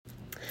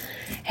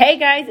Hey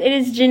guys, it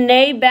is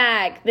Janae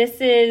back.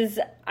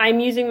 I'm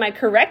using my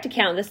correct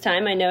account this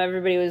time. I know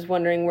everybody was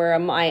wondering where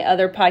my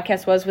other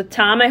podcast was with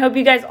Tom. I hope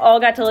you guys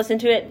all got to listen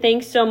to it.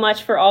 Thanks so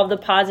much for all of the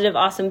positive,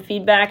 awesome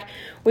feedback.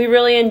 We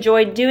really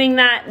enjoyed doing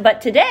that.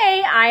 But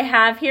today I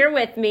have here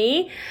with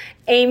me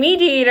Amy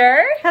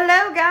Dieter.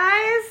 Hello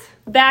guys.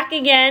 Back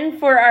again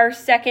for our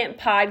second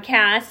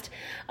podcast.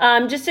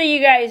 Just so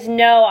you guys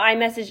know, I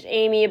messaged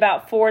Amy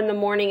about 4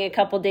 a.m. a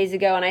couple days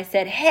ago and I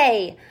said,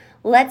 hey,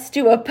 let's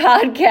do a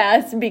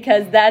podcast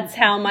because that's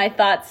how my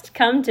thoughts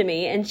come to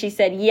me. And she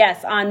said,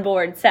 yes, on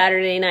board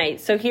Saturday night.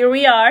 So here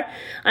we are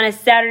on a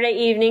Saturday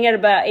evening at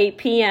about 8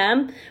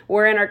 p.m.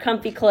 We're in our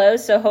comfy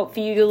clothes, so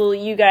hopefully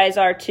you guys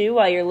are too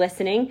while you're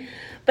listening.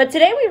 But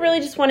today we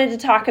really just wanted to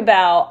talk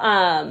about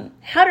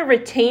how to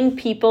retain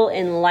people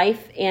in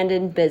life and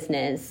in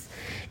business.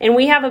 And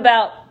we have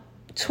about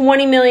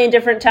 20 million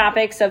different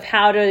topics of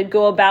how to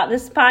go about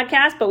this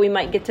podcast, but we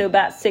might get to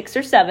about 6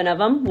 or 7 of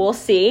them. We'll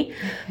see.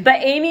 But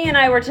Amy and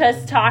I were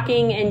just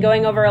talking and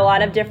going over a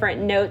lot of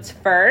different notes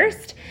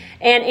first.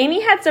 And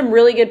Amy had some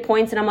really good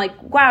points. And I'm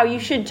like, wow,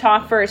 you should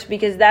talk first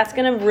because that's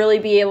going to really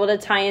be able to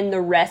tie in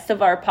the rest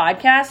of our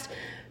podcast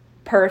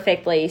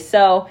perfectly.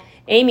 So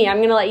Amy, I'm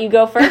going to let you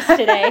go first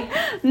today.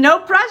 No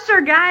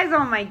pressure, guys.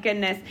 Oh, my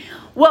goodness.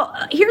 Well,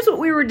 here's what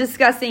we were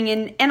discussing,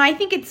 and I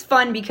think it's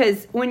fun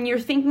because when you're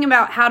thinking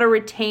about how to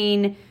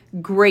retain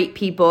great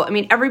people, I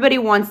mean, everybody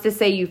wants to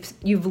say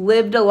you've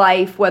lived a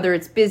life, whether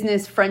it's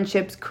business,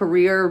 friendships,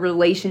 career,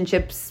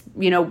 relationships,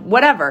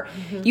 whatever.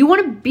 Mm-hmm. You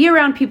want to be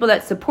around people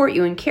that support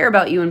you and care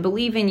about you and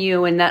believe in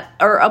you and that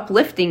are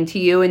uplifting to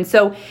you. And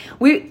so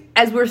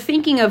as we're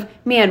thinking of,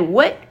 man,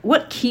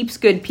 what keeps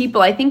good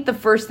people, I think the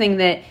first thing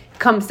that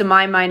comes to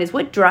my mind is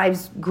what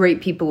drives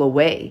great people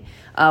away.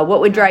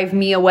 What would drive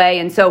me away?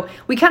 And so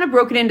we kind of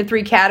broke it into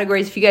 3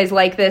 categories. If you guys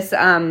like this,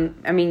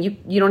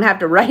 you don't have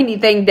to write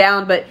anything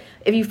down, but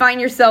if you find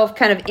yourself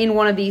kind of in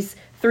one of these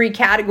 3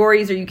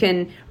 categories, or you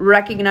can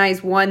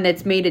recognize one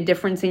that's made a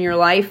difference in your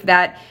life,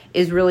 that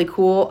is really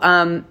cool.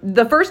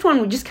 The first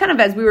one, just kind of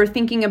as we were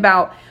thinking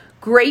about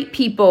great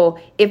people,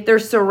 if they're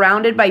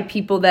surrounded by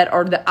people that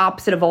are the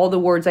opposite of all the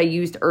words I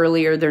used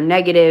earlier, they're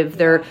negative,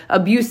 they're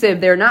abusive,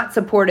 they're not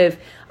supportive,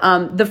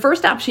 the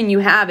first option you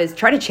have is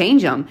try to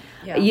change them.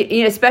 Yeah.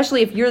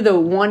 Especially if you're the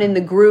one in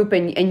the group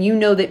and you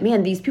know that,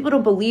 man, these people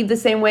don't believe the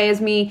same way as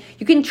me.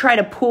 You can try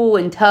to pull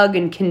and tug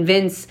and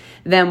convince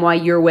them why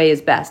your way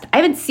is best. I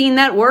haven't seen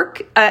that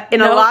work in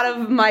a lot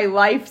of my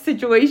life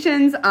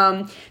situations.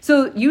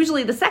 So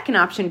usually the second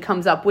option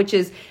comes up, which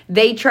is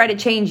they try to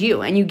change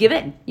you and you give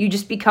in. You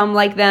just become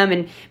like them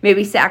and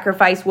maybe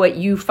sacrifice what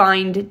you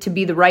find to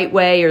be the right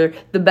way or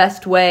the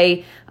best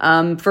way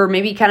for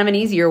maybe kind of an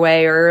easier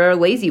way or a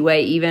lazy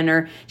way even,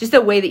 or just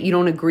a way that you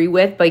don't agree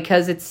with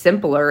because it's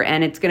simpler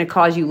and it's going to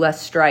cause you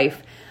less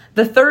strife.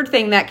 The third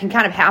thing that can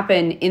kind of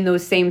happen in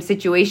those same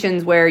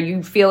situations where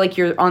you feel like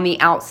you're on the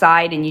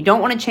outside and you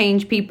don't want to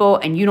change people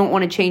and you don't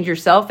want to change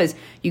yourself is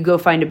you go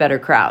find a better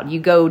crowd. You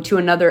go to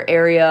another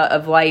area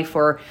of life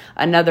or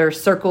another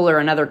circle or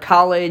another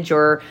college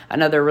or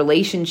another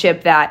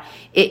relationship that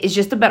is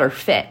just a better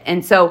fit.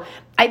 And so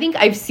I think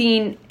I've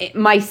seen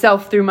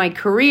myself through my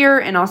career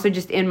and also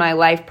just in my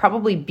life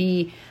probably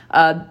be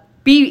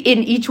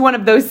in each one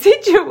of those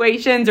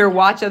situations or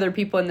watch other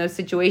people in those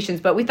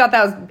situations. But we thought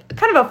that was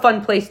kind of a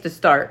fun place to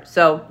start.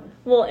 So,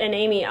 well, and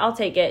Amy, I'll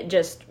take it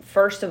just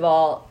first of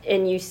all,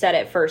 and you said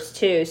it first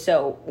too.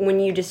 So when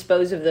you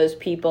dispose of those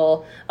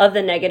people, of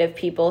the negative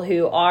people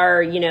who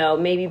are,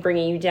 maybe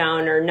bringing you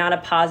down or not a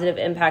positive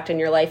impact on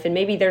your life, and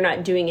maybe they're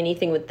not doing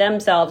anything with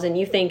themselves, and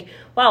you think,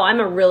 wow, I'm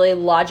a really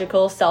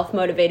logical,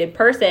 self-motivated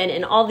person,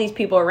 and all these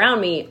people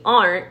around me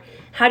aren't.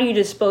 How do you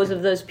dispose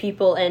of those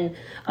people in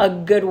a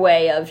good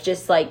way of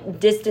just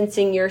like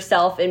distancing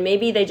yourself, and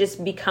maybe they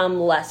just become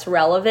less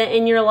relevant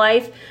in your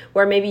life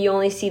where maybe you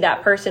only see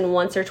that person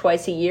once or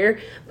twice a year.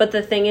 But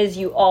the thing is,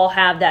 you all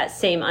have that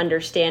same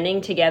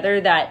understanding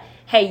together that,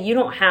 hey, you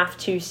don't have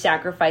to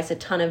sacrifice a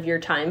ton of your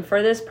time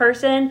for this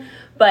person.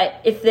 But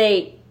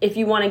if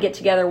you want to get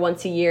together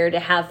once a year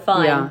to have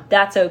fun,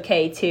 that's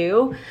okay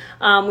too.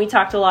 We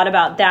talked a lot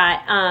about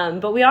that.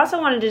 But we also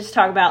wanted to just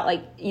talk about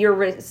like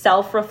your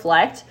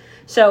self-reflect.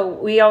 So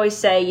we always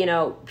say, you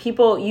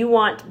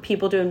want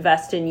people to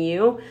invest in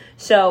you.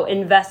 So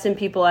invest in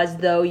people as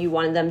though you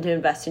wanted them to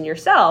invest in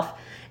yourself.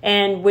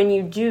 And when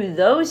you do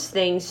those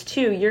things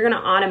too, you're going to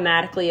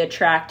automatically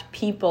attract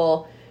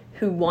people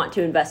who want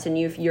to invest in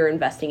you if you're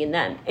investing in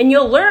them. And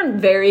you'll learn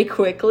very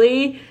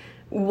quickly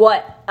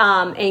what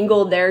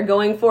angle they're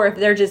going for, if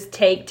they're just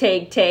take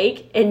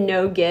and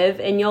no give.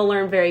 And you'll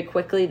learn very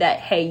quickly that,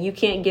 hey, you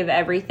can't give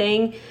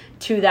everything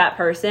to that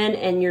person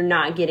and you're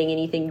not getting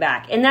anything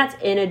back. And that's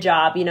in a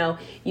job.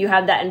 You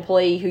have that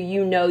employee who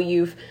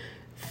you've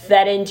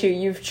fed into,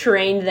 you've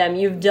trained them,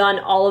 you've done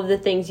all of the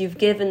things, you've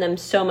given them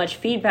so much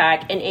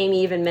feedback. And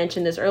Amy even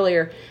mentioned this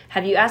earlier.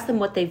 Have you asked them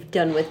what they've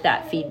done with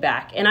that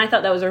feedback? And I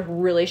thought that was a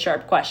really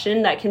sharp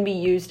question that can be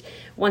used,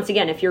 once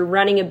again, if you're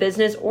running a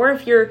business or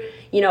if you're,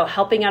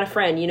 helping out a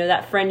friend,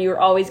 that friend you're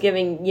always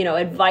giving,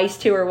 advice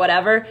to or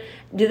whatever.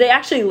 Do they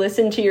actually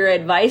listen to your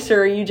advice,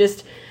 or are you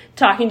just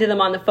talking to them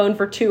on the phone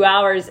for 2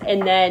 hours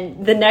and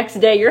then the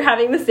next day you're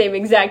having the same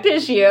exact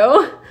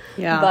issue?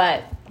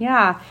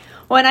 Yeah.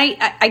 Well, and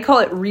I call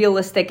it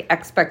realistic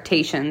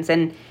expectations.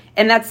 And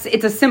it's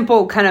a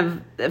simple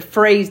kind of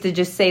phrase to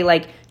just say,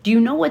 like, do you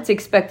know what's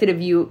expected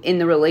of you in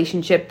the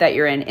relationship that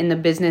you're in the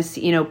business,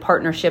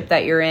 partnership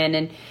that you're in?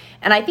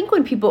 And I think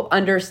when people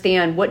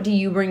understand what do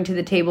you bring to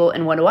the table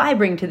and what do I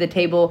bring to the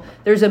table,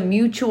 there's a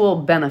mutual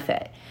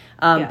benefit.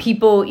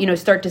 People,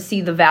 start to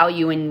see the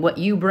value in what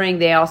you bring.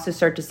 They also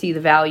start to see the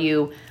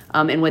value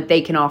in what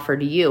they can offer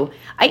to you.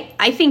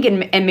 I think,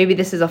 and maybe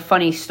this is a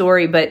funny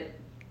story, but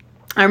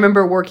I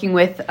remember working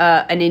with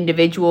an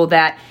individual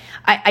that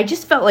I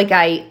just felt like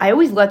I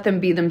always let them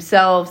be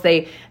themselves.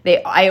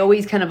 I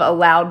always kind of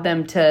allowed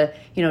them to,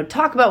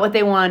 talk about what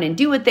they want and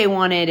do what they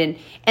wanted.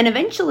 And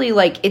eventually,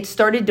 like, it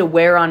started to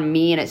wear on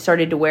me and it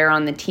started to wear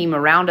on the team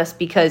around us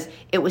because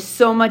it was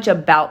so much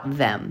about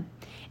them.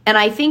 And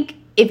I think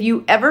if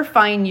you ever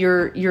find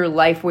your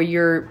life where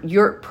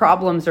your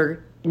problems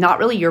are not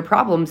really your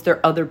problems,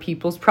 they're other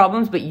people's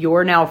problems, but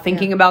you're now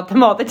thinking about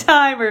them all the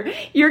time, or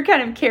you're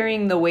kind of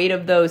carrying the weight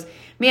of those,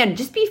 man,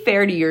 just be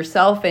fair to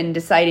yourself and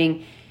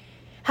deciding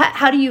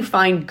how do you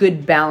find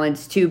good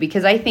balance too?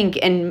 Because I think,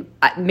 and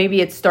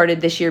maybe it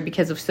started this year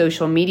because of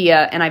social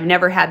media, and I've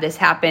never had this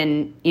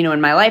happen,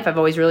 in my life. I've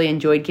always really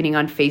enjoyed getting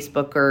on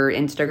Facebook or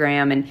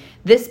Instagram. And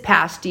this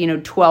past,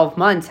 12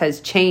 months has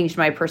changed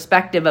my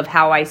perspective of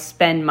how I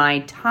spend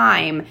my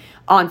time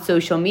on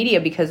social media,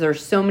 because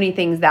there's so many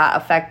things that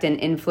affect and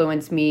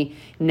influence me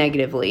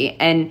negatively.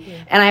 And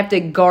I have to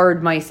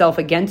guard myself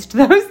against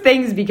those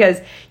things, because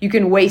you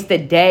can waste a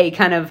day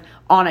kind of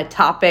on a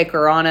topic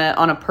or on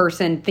a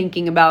person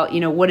thinking about,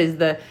 what is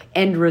the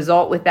end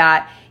result with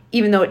that,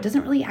 even though it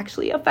doesn't really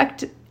actually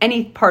affect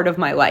any part of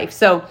my life.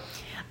 So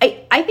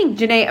I think,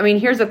 Janae,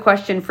 here's a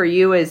question for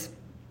you as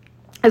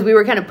we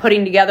were kind of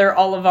putting together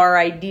all of our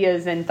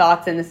ideas and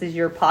thoughts, and this is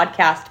your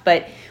podcast,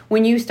 but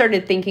when you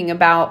started thinking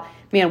about,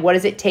 man, what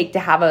does it take to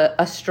have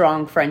a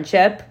strong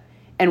friendship,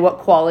 and what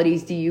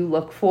qualities do you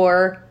look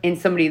for in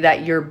somebody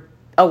that you're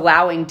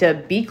allowing to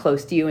be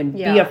close to you and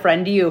be a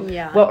friend to you?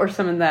 What were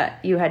some of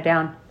that you had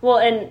down? Well,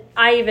 and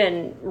I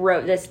even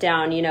wrote this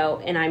down,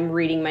 and I'm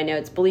reading my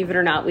notes. Believe it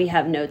or not, we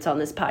have notes on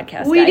this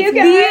podcast, we guys. Do,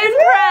 guys. Be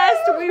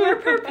impressed. We were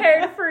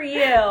prepared for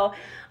you.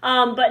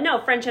 But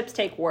no, friendships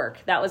take work.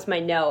 That was my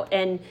note.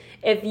 And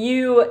if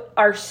you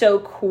are so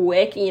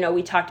quick,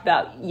 we talked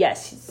about,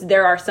 yes,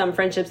 there are some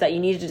friendships that you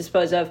need to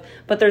dispose of,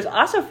 but there's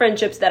also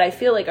friendships that I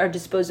feel like are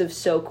disposed of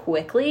so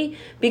quickly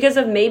because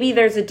of maybe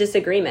there's a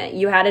disagreement.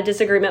 You had a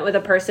disagreement with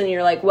a person and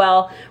you're like,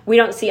 well, we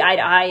don't see eye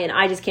to eye and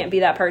I just can't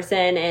be that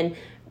person. And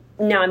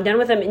now I'm done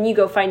with them, and you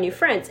go find new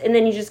friends, and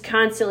then you just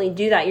constantly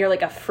do that. You're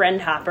like a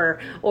friend hopper,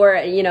 or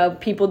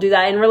people do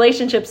that in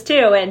relationships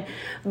too.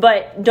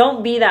 But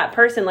don't be that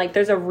person. Like,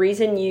 there's a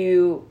reason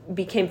you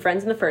became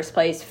friends in the first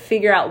place.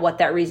 Figure out what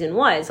that reason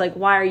was. Like,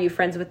 why are you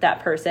friends with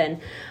that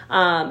person?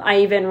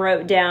 I even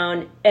wrote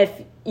down, if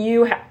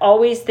you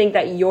always think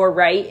that you're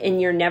right and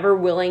you're never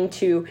willing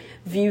to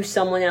view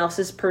someone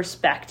else's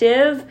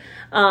perspective,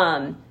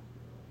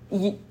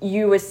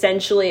 you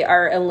essentially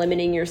are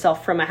eliminating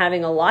yourself from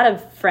having a lot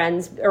of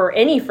friends or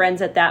any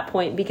friends at that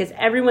point, because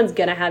everyone's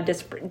going to have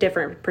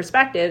different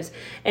perspectives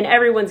and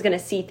everyone's going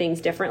to see things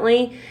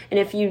differently. And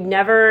if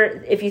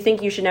you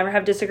think you should never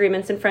have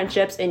disagreements in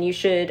friendships and you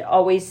should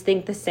always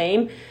think the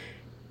same,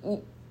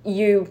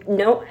 you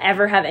don't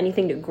ever have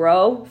anything to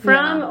grow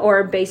from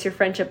or base your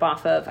friendship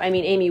off of.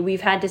 Amy,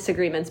 we've had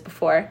disagreements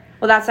before.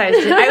 Well, that's what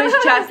I was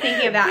just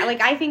thinking of that.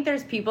 Like, I think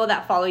there's people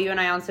that follow you and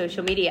I on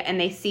social media, and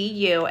they see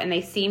you and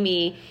they see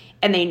me,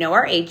 and they know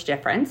our age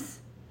difference.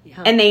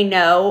 Yeah. And they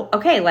know,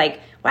 okay,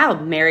 like, wow,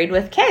 married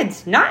with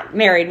kids, not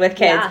married with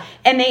kids. Yeah.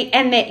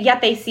 And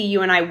yet they see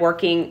you and I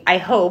working, I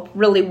hope,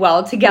 really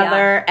well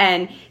together,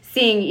 and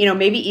seeing,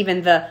 maybe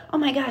even oh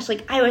my gosh,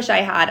 like, I wish I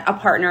had a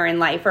partner in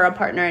life or a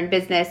partner in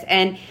business.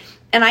 And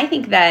I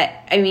think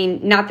that,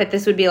 not that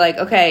this would be like,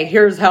 okay,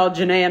 here's how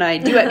Janae and I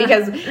do it,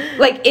 because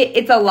like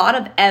it's a lot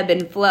of ebb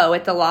and flow.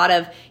 It's a lot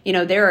of,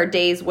 there are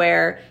days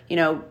where,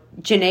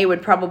 Janae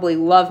would probably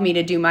love me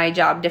to do my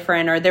job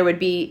different, or there would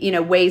be,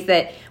 ways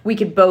that we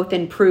could both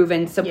improve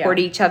and support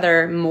each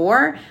other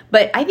more.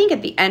 But I think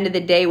at the end of the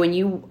day, when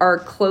you are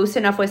close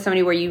enough with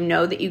somebody where you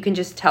know that you can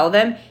just tell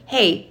them,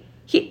 hey,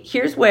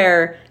 here's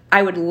where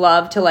I would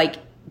love to, like,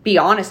 be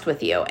honest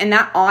with you. And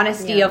that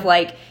honesty of,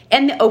 like,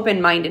 and the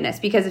open-mindedness,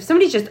 because if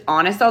somebody's just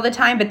honest all the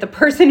time, but the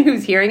person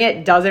who's hearing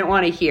it doesn't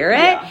want to hear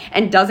it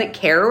and doesn't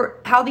care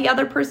how the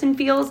other person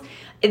feels,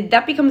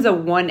 that becomes a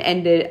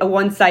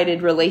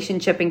one-sided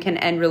relationship and can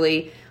end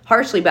really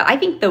harshly. But I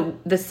think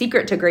the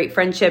secret to great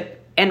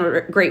friendship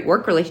and great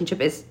work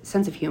relationship is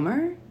sense of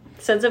humor.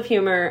 sense of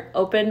humor,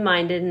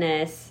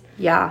 open-mindedness.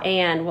 Yeah.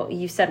 And what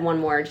you said one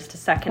more just a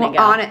second ago.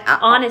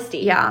 Honesty.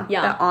 Yeah.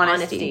 The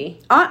honesty.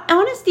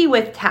 Honesty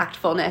with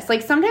tactfulness.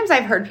 Like, sometimes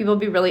I've heard people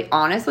be really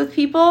honest with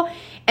people,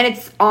 and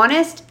it's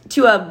honest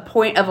to a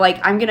point of, like,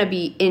 I'm going to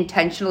be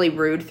intentionally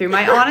rude through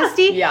my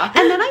honesty. Yeah.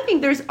 And then I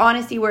think there's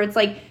honesty where it's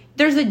like,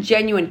 there's a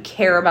genuine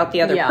care about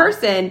the other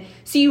person.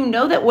 So you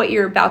know that what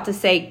you're about to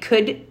say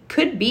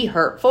could be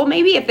hurtful.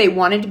 Maybe if they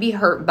wanted to be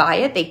hurt by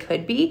it, they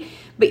could be.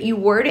 But you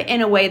word it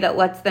in a way that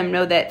lets them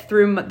know that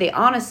through the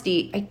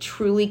honesty, I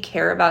truly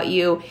care about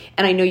you.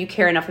 And I know you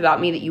care enough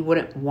about me that you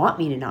wouldn't want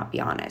me to not be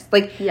honest.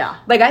 Like,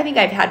 I think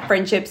I've had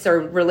friendships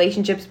or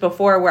relationships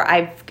before where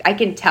I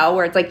can tell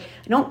where it's like,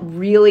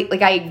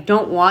 I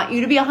don't want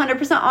you to be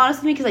 100% honest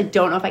with me because I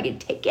don't know if I can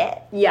take it.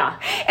 Yeah.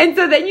 And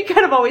so then you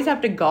kind of always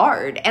have to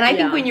guard. And I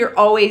think when you're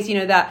always,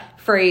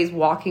 that phrase,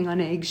 walking on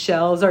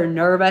eggshells or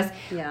nervous.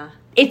 Yeah.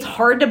 It's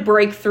hard to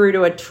break through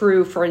to a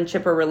true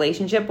friendship or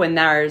relationship when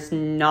there's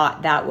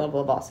not that level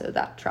of also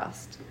that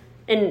trust.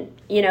 And,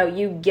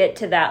 you get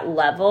to that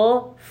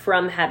level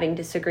from having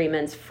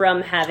disagreements,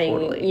 from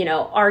having,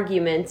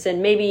 arguments,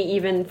 and maybe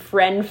even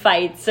friend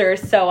fights, or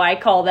so I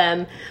call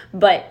them.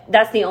 But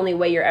that's the only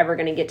way you're ever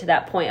going to get to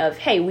that point of,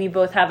 hey, we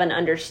both have an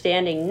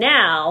understanding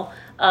now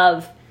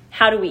of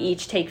how do we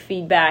each take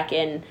feedback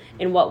and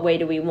in what way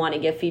do we want to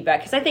give feedback?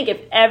 Because I think if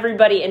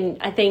everybody, and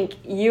I think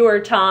you or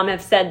Tom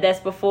have said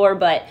this before,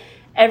 but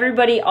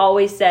everybody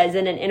always says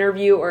in an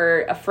interview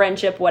or a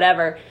friendship,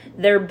 whatever,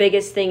 their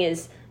biggest thing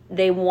is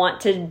they want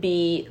to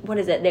be,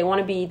 they want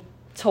to be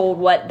told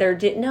what they're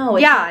doing. No,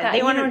 it's not that.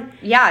 They want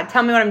to,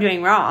 tell me what I'm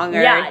doing wrong.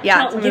 Or,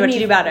 tell me what to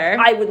do better.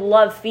 I would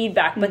love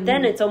feedback, but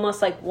then it's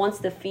almost like once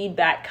the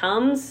feedback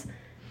comes,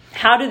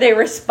 how do they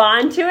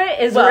respond to it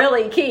is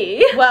really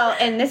key. Well,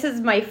 and this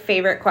is my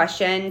favorite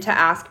question to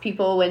ask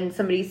people when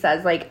somebody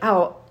says, like,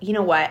 oh, you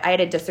know what? I had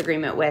a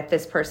disagreement with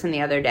this person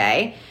the other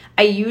day.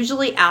 I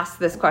usually ask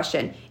this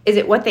question. Is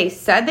it what they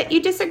said that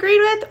you disagreed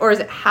with, or is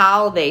it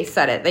how they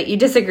said it that you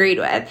disagreed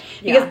with?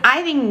 Because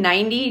I think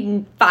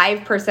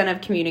 95%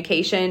 of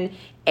communication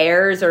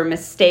errors or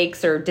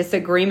mistakes or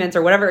disagreements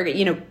or whatever,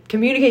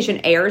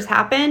 communication errors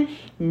happen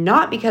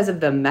not because of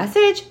the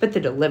message, but the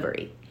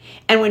delivery.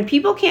 And when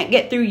people can't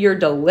get through your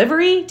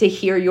delivery to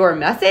hear your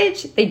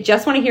message, they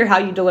just want to hear how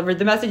you delivered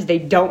the message. They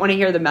don't want to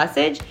hear the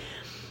message.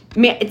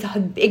 Man,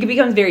 it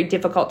becomes very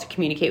difficult to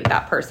communicate with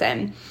that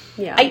person.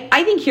 Yeah.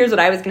 I think here's what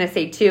I was going to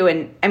say too.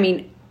 And I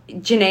mean,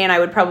 Janae and I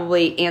would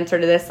probably answer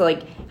to this.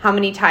 like, how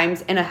many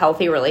times in a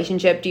healthy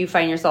relationship do you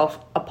find yourself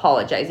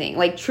apologizing?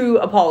 Like, true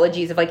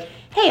apologies of like,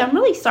 hey, I'm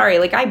really sorry.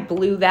 Like, I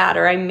blew that,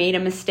 or I made a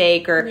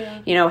mistake, or,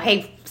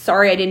 hey,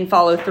 sorry I didn't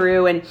follow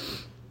through. And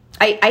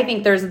I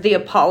think there's the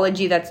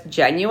apology that's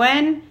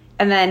genuine,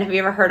 and then have you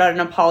ever heard of an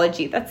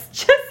apology that's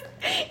just,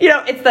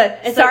 it's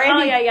sorry.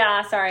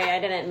 Like, sorry, I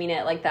didn't mean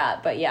it like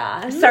that, but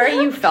yeah. Sorry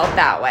you felt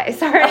that way.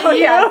 Sorry.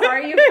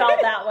 Sorry you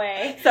felt that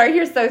way. Sorry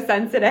you're so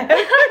sensitive.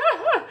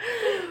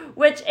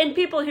 And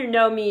people who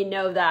know me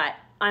know that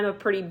I'm a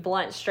pretty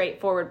blunt,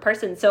 straightforward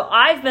person. So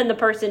I've been the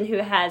person who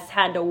has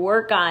had to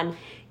work on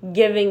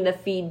giving the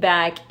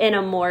feedback in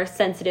a more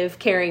sensitive,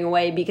 caring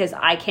way, because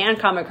I can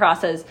come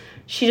across as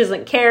she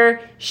doesn't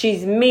care,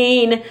 she's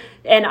mean,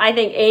 and I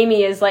think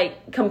Amy is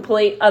like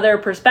complete other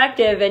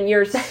perspective, and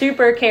you're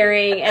super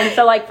caring. And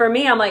so like for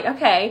me, I'm like,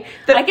 okay,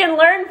 I can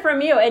learn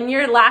from you, and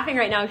you're laughing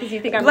right now because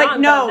you think I'm like,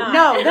 wrong.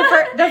 No.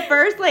 The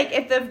first, like,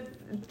 if the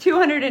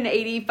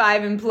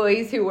 285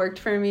 employees who worked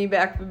for me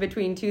back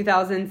between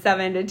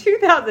 2007 to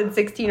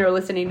 2016 are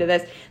listening to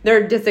this,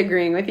 they're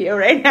disagreeing with you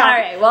right now. All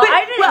right, well,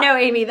 I didn't know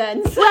Amy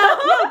then. So. Well,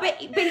 no, but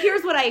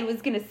here's what I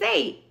was going to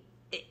say.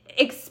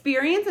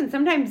 Experience, and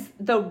sometimes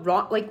the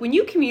wrong, like when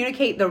you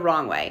communicate the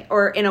wrong way,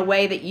 or in a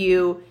way that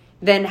you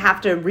then have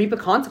to reap a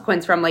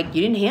consequence from, like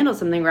you didn't handle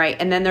something right,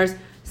 and then there's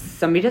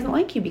somebody doesn't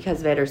like you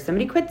because of it, or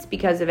somebody quits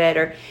because of it,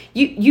 or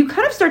you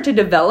kind of start to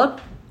develop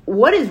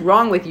what is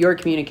wrong with your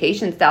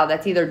communication style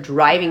that's either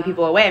driving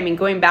people away. I mean,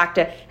 going back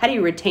to how do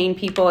you retain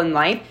people in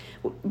life,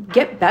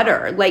 get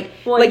better.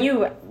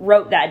 You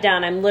wrote that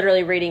down. I'm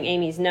literally reading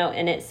Amy's note,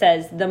 and it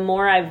says, the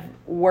more I've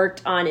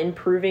worked on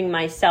improving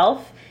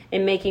myself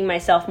and making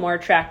myself more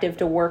attractive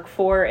to work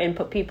for and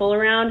put people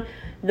around,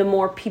 the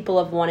more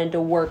people have wanted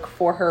to work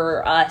for her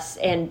or us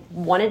and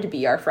wanted to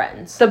be our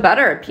friends. The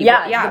better people.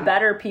 Yeah. The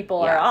better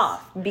people are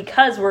off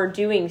because we're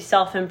doing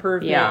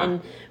self-improvement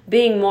and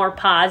being more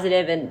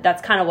positive. And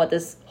that's kind of what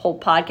this whole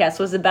podcast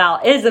is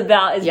about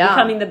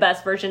becoming the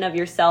best version of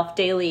yourself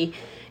daily.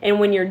 And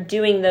when you're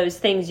doing those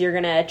things, you're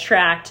going to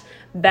attract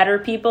better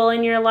people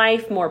in your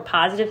life, more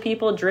positive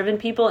people, driven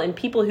people, and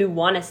people who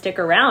want to stick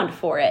around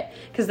for it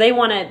because they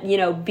want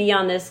to, be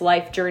on this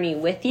life journey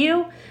with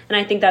you. And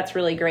I think that's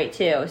really great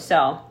too.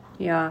 So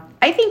yeah,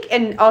 I think,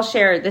 and I'll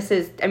share, this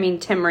is,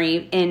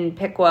 Timmery in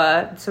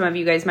Piqua. Some of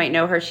you guys might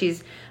know her.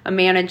 She's a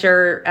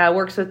manager,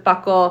 works with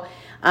Buckle.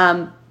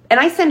 And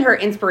I send her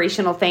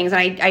inspirational things,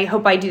 and I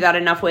hope I do that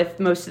enough with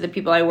most of the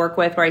people I work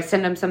with, where I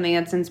send them something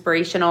that's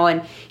inspirational.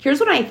 And here's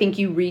when I think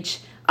you reach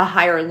a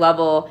higher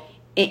level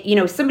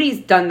somebody's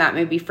done that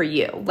maybe for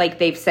you. Like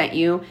they've sent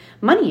you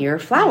money or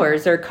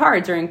flowers or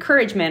cards or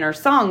encouragement or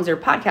songs or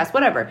podcasts,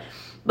 whatever.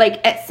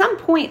 Like at some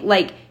point,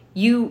 like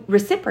you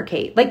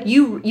reciprocate, like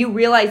you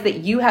realize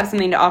that you have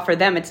something to offer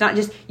them. It's not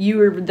just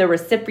you're the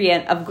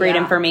recipient of great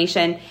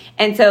information.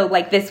 And so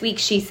like this week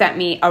she sent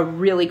me a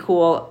really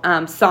cool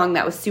song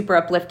that was super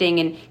uplifting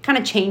and kind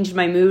of changed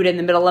my mood in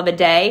the middle of a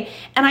day.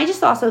 And I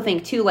just also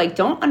think too, like,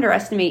 don't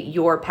underestimate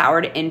your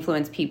power to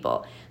influence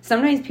people.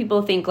 Sometimes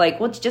people think like,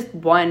 well, it's just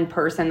one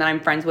person that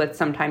I'm friends with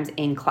sometimes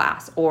in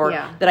class or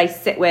that I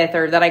sit with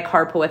or that I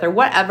carpool with or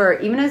whatever.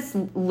 Even as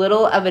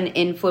little of an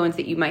influence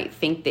that you might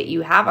think that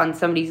you have on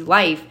somebody's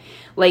life,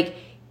 like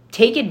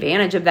take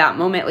advantage of that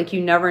moment. Like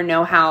you never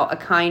know how a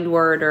kind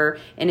word or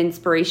an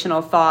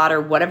inspirational thought or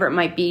whatever it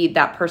might be,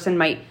 that person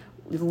might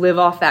live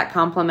off that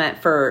compliment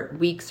for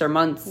weeks or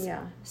months.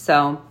 Yeah.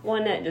 So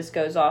one that just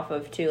goes off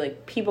of too,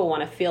 like people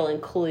want to feel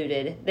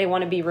included. They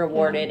want to be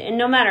rewarded. And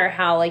no matter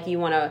how like you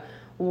want to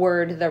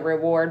word the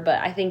reward, but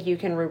I think you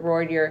can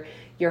reward your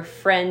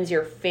friends,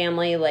 your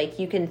family. Like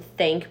you can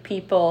thank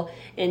people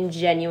in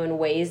genuine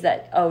ways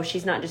that, oh,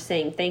 she's not just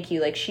saying thank you,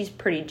 like she's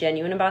pretty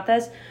genuine about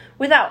this,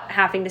 without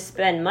having to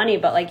spend money.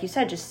 But like you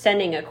said, just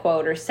sending a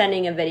quote or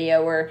sending a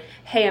video or,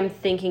 hey, I'm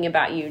thinking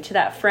about you, to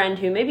that friend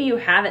who maybe you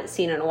haven't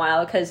seen in a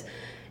while. Because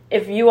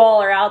if you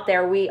all are out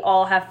there, we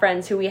all have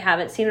friends who we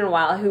haven't seen in a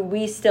while, who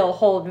we still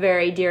hold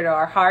very dear to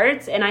our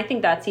hearts. And I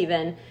think that's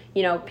even,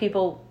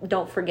 people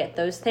don't forget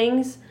those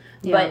things.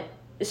 Yeah.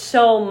 But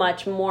so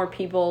much more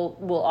people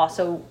will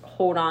also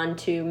hold on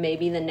to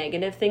maybe the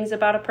negative things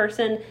about a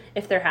person.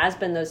 If there has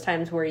been those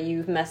times where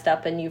you've messed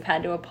up and you've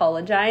had to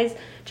apologize,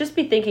 just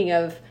be thinking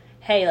of,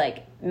 hey,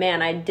 like,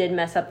 man, I did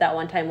mess up that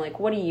one time. Like,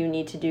 what do you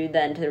need to do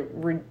then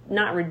to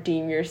not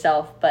redeem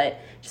yourself,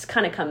 but just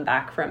kind of come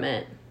back from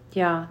it?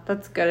 Yeah,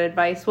 that's good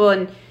advice. Well,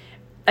 and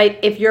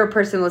if you're a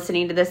person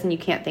listening to this and you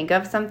can't think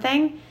of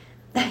something,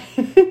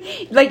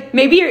 like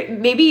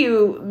maybe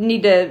you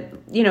need to,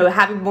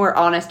 have more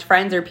honest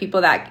friends or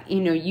people that,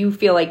 you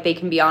feel like they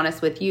can be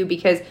honest with you,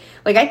 because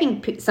like, I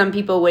think some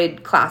people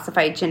would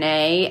classify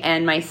Janae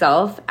and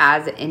myself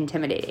as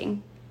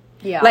intimidating.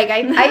 Yeah. Like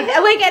I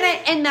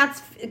like, and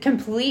that's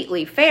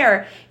completely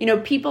fair.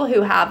 People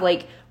who have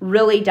like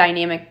really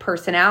dynamic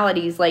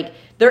personalities, like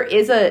there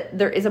is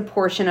a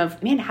portion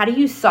of, man, how do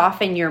you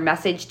soften your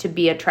message to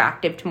be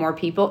attractive to more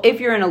people if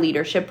you're in a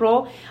leadership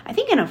role? I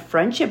think in a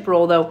friendship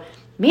role though,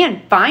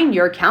 man, find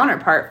your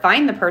counterpart,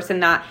 find the person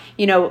that,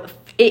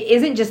 it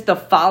isn't just the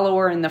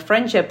follower in the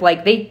friendship.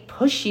 Like they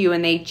push you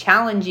and they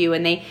challenge you,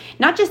 and they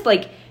not just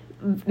like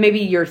maybe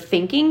you're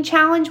thinking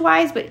challenge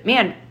wise, but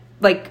man,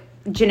 like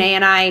Janae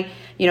and I,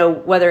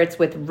 whether it's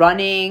with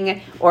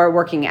running or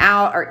working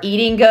out or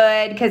eating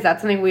good, because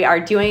that's something we are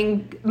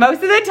doing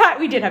most of the time.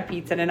 We did have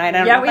pizza tonight.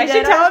 I don't know if I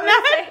should tell them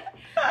that.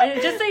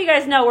 And just so you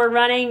guys know, we're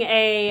running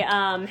a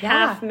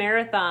half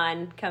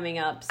marathon coming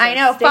up. So I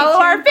know.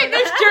 Follow our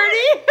fitness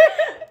journey.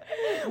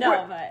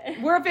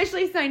 We're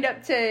officially signed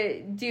up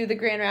to do the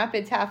Grand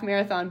Rapids half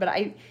marathon, but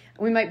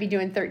we might be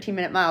doing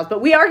 13-minute miles, but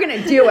we are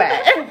going to do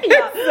it.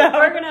 So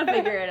we're going to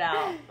figure it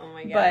out. Oh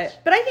my gosh.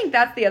 But I think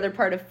that's the other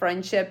part of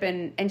friendship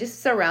and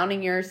just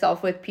surrounding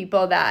yourself with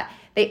people that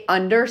they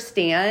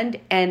understand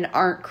and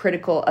aren't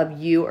critical of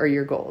you or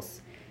your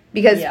goals.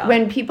 Because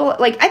when people,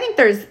 like, I think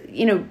there's,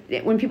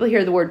 when people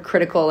hear the word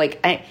critical,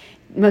 like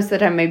most of the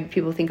time maybe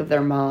people think of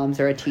their moms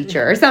or a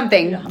teacher or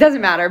something. Yeah.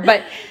 Doesn't matter.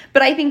 But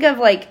I think of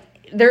like,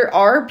 there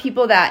are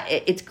people that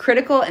it's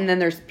critical, and then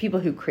there's people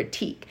who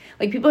critique.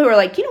 Like people who are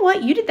like, you know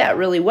what, you did that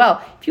really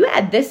well. If you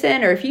add this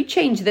in, or if you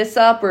change this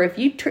up, or if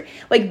you,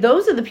 like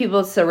those are the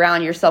people to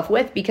surround yourself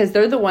with, because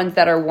they're the ones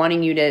that are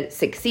wanting you to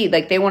succeed.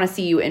 Like they want to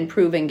see you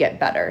improve and get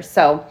better.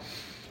 So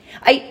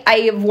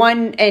I have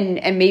one,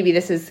 and maybe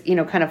this is,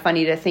 kind of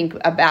funny to think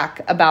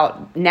back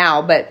about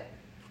now, but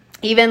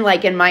even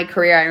like in my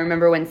career, I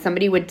remember when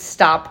somebody would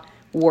stop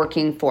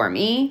working for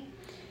me,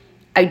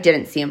 I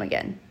didn't see them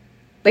again.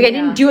 Like I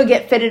didn't do a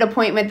get fitted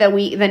appointment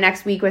the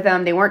next week with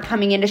them. They weren't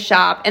coming into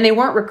shop, and they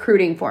weren't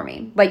recruiting for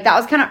me. Like that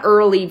was kind of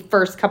early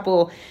first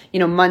couple,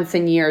 months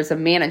and years of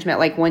management.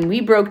 Like when we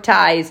broke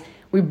ties,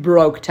 we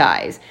broke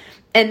ties.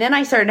 And then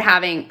I started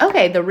having,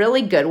 the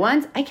really good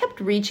ones, I kept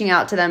reaching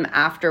out to them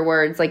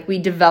afterwards. Like we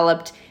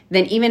developed,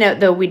 then even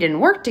though we didn't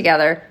work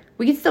together,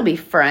 we could still be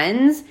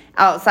friends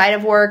outside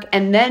of work.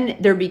 And then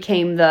there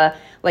became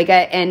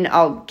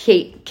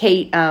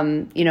Kate,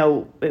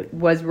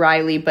 was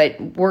Riley,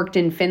 but worked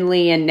in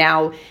Findlay and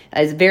now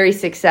is very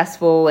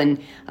successful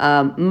and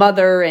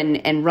mother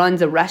and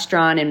runs a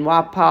restaurant in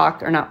Bell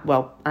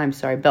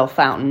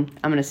Fountain.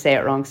 I'm going to say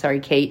it wrong. Sorry,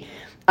 Kate.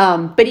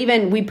 But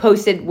even we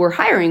posted, we're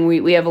hiring.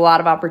 We have a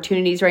lot of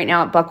opportunities right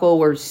now at Buckle.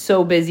 We're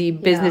so busy.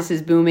 Business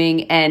is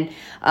booming. And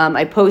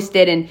I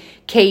posted, and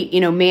Kate,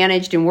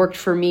 managed and worked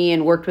for me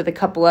and worked with a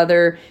couple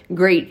other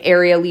great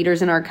area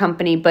leaders in our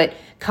company, but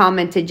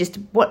commented just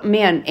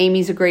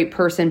Amy's a great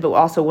person, but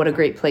also what a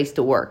great place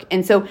to work.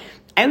 And so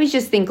I always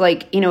just think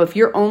like, if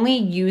you're only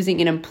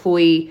using an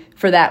employee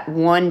for that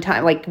one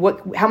time, like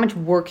how much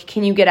work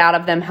can you get out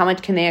of them? How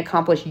much can they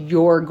accomplish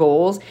your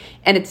goals?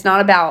 And it's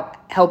not about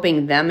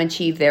helping them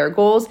achieve their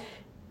goals.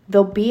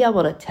 They'll be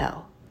able to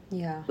tell.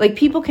 Yeah. Like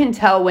people can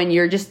tell when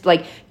you're just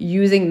like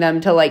using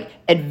them to like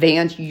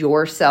advance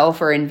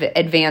yourself or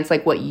advance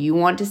like what you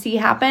want to see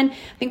happen.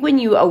 I think when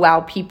you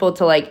allow people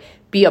to like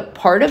be a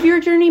part of your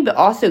journey, but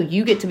also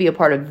you get to be a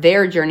part of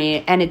their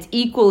journey and it's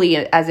equally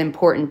as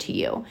important to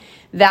you.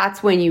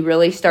 That's when you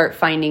really start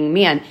finding,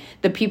 man,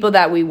 the people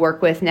that we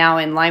work with now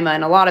in Lima,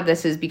 and a lot of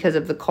this is because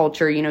of the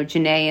culture,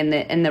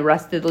 Janae and the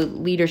rest of the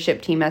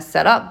leadership team has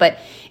set up, but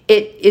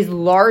it is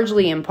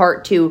largely in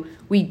part to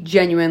we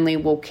genuinely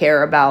will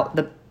care about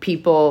the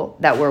people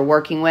that we're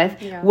working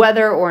with,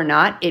 whether or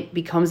not it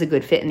becomes a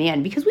good fit in the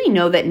end, because we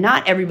know that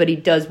not everybody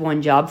does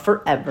one job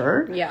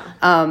forever.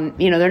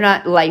 They're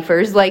not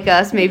lifers like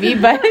us maybe,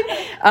 but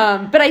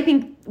I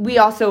think we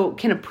also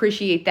can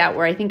appreciate that,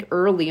 where I think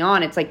early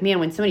on it's like, man,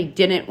 when somebody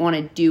didn't want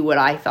to do what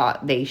I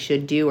thought they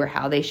should do or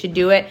how they should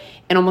do it,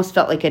 it almost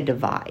felt like a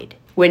divide.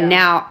 When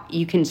now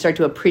you can start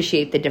to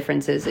appreciate the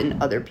differences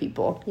in other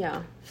people.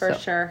 Yeah, for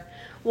sure.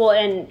 Well,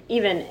 and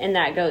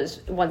that goes,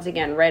 once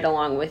again, right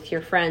along with your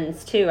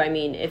friends, too. I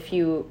mean, if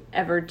you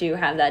ever do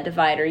have that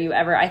divide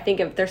or I think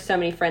if there's so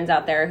many friends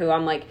out there who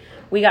I'm like,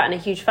 we got in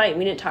a huge fight and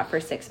we didn't talk for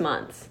 6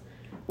 months.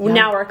 Yeah.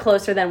 Now we're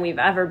closer than we've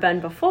ever been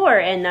before,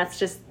 and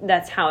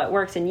that's how it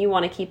works. And you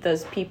want to keep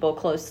those people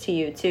close to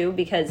you, too,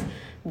 because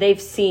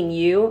they've seen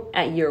you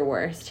at your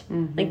worst.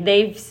 Mm-hmm. Like,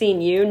 they've seen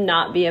you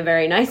not be a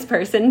very nice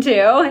person, too.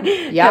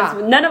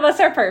 Yeah. None of us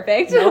are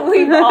perfect. Nope.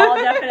 We've all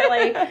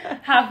definitely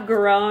have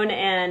grown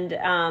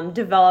and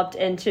developed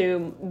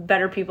into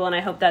better people, and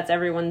I hope that's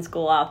everyone's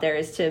goal out there,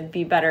 is to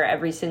be better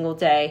every single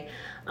day.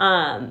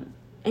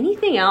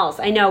 Anything else?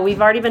 I know we've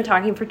already been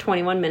talking for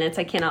 21 minutes.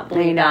 I cannot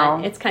believe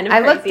that. It's kind of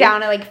crazy. I looked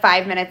down at like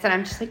 5 minutes and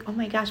I'm just like, oh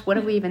my gosh, what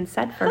have we even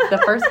said for the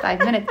first 5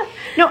 minutes?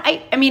 No,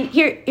 I mean,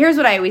 here's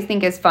what I always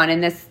think is fun,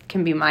 and this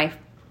can be my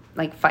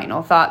like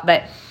final thought,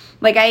 but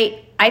like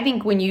I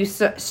think when you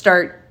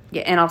start,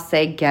 and I'll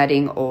say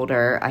getting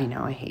older, I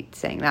know I hate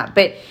saying that,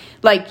 but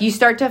like you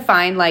start to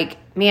find like,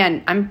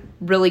 man, I'm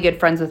really good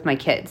friends with my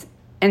kids.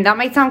 And that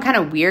might sound kind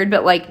of weird,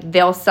 but like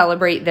they'll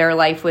celebrate their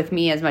life with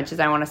me as much as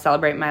I want to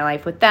celebrate my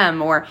life with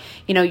them. Or,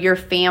 your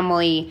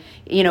family,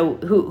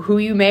 who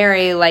you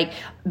marry, like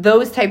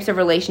those types of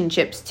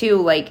relationships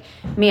too. Like,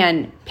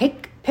 man,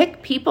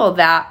 pick people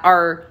that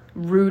are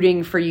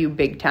rooting for you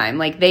big time.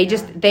 Like they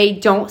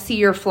don't see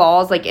your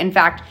flaws. Like, in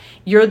fact,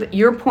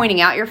 you're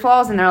pointing out your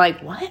flaws and they're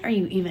like, what are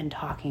you even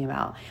talking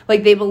about?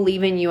 Like they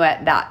believe in you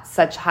at that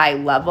such high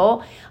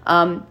level.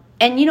 And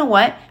you know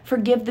what?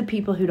 Forgive the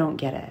people who don't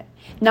get it.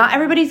 Not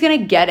everybody's going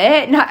to get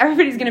it. Not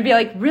everybody's going to be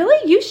like,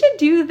 really? You should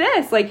do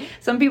this. Like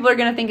some people are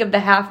going to think of the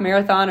half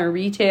marathon or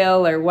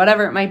retail or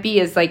whatever it might be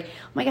as like,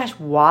 oh my gosh,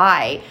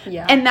 why?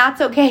 Yeah. And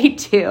that's okay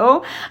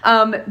too.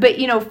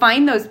 But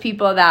find those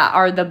people that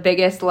are the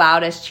biggest,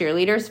 loudest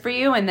cheerleaders for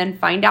you, and then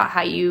find out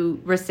how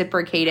you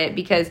reciprocate it,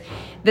 because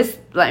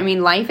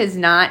life is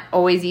not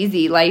always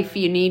easy. Life,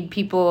 you need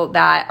people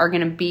that are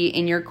going to be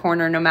in your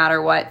corner no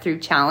matter what through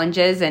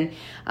challenges. And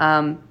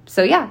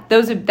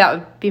that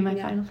would be my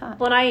final thought.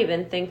 Well, and I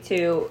even think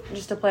too,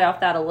 just to play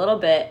off that a little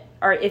bit,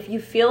 or if you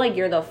feel like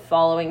you're the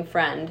following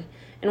friend,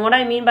 and what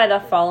I mean by the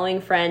following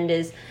friend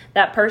is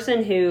that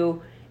person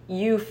who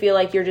you feel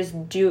like you're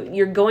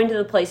going to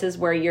the places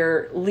where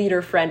your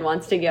leader friend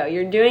wants to go.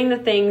 You're doing the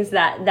things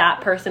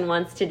that person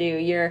wants to do.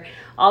 You're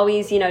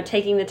always,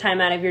 taking the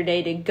time out of your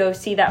day to go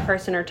see that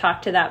person or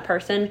talk to that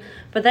person.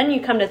 But then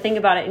you come to think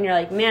about it and you're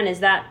like, man, is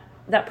that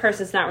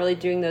person's not really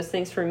doing those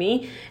things for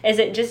me? Is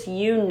it just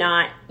you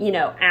not,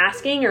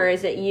 asking, or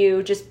is it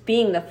you just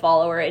being the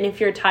follower? And if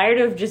you're tired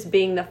of just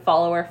being the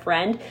follower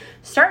friend,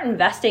 start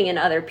investing in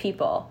other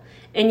people.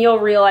 And you'll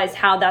realize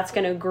how that's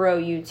going to grow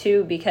you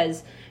too,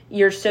 because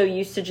you're so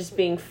used to just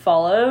being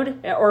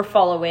followed or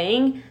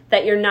following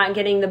that you're not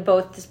getting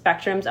both the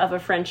spectrums of a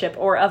friendship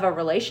or of a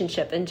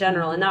relationship in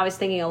general. Mm-hmm. And I was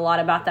thinking a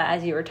lot about that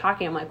as you were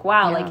talking. I'm like,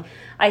 wow, like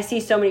I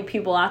see so many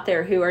people out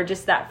there who are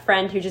just that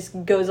friend who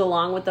just goes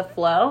along with the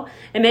flow.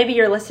 And maybe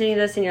you're listening to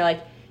this and you're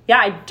like, yeah,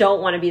 I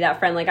don't want to be that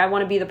friend. Like, I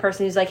want to be the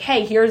person who's like,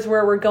 hey, here's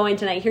where we're going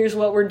tonight. Here's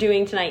what we're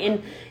doing tonight.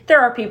 And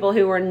there are people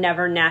who are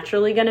never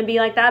naturally going to be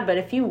like that. But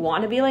if you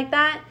want to be like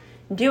that,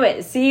 do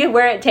it. See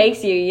where it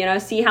takes you,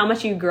 see how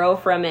much you grow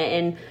from it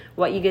and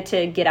what you get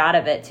to get out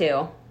of it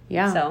too.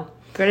 Yeah. So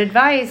good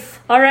advice.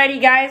 Alrighty,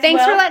 guys.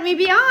 Thanks for letting me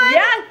be on.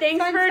 Yeah,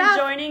 thanks for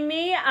joining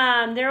me.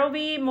 There will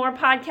be more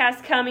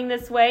podcasts coming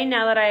this way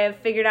now that I have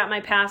figured out my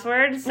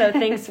password. So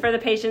thanks for the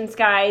patience,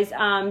 guys.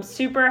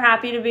 Super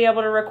happy to be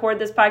able to record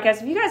this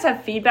podcast. If you guys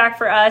have feedback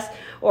for us,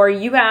 or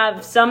you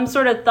have some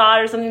sort of thought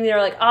or something that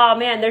you're like, oh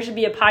man, there should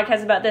be a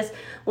podcast about this,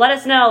 let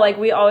us know. Like,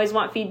 we always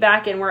want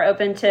feedback, and we're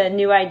open to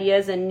new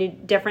ideas and new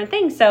different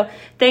things. So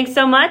thanks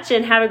so much,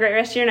 and have a great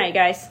rest of your night,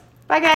 guys. Bye, guys.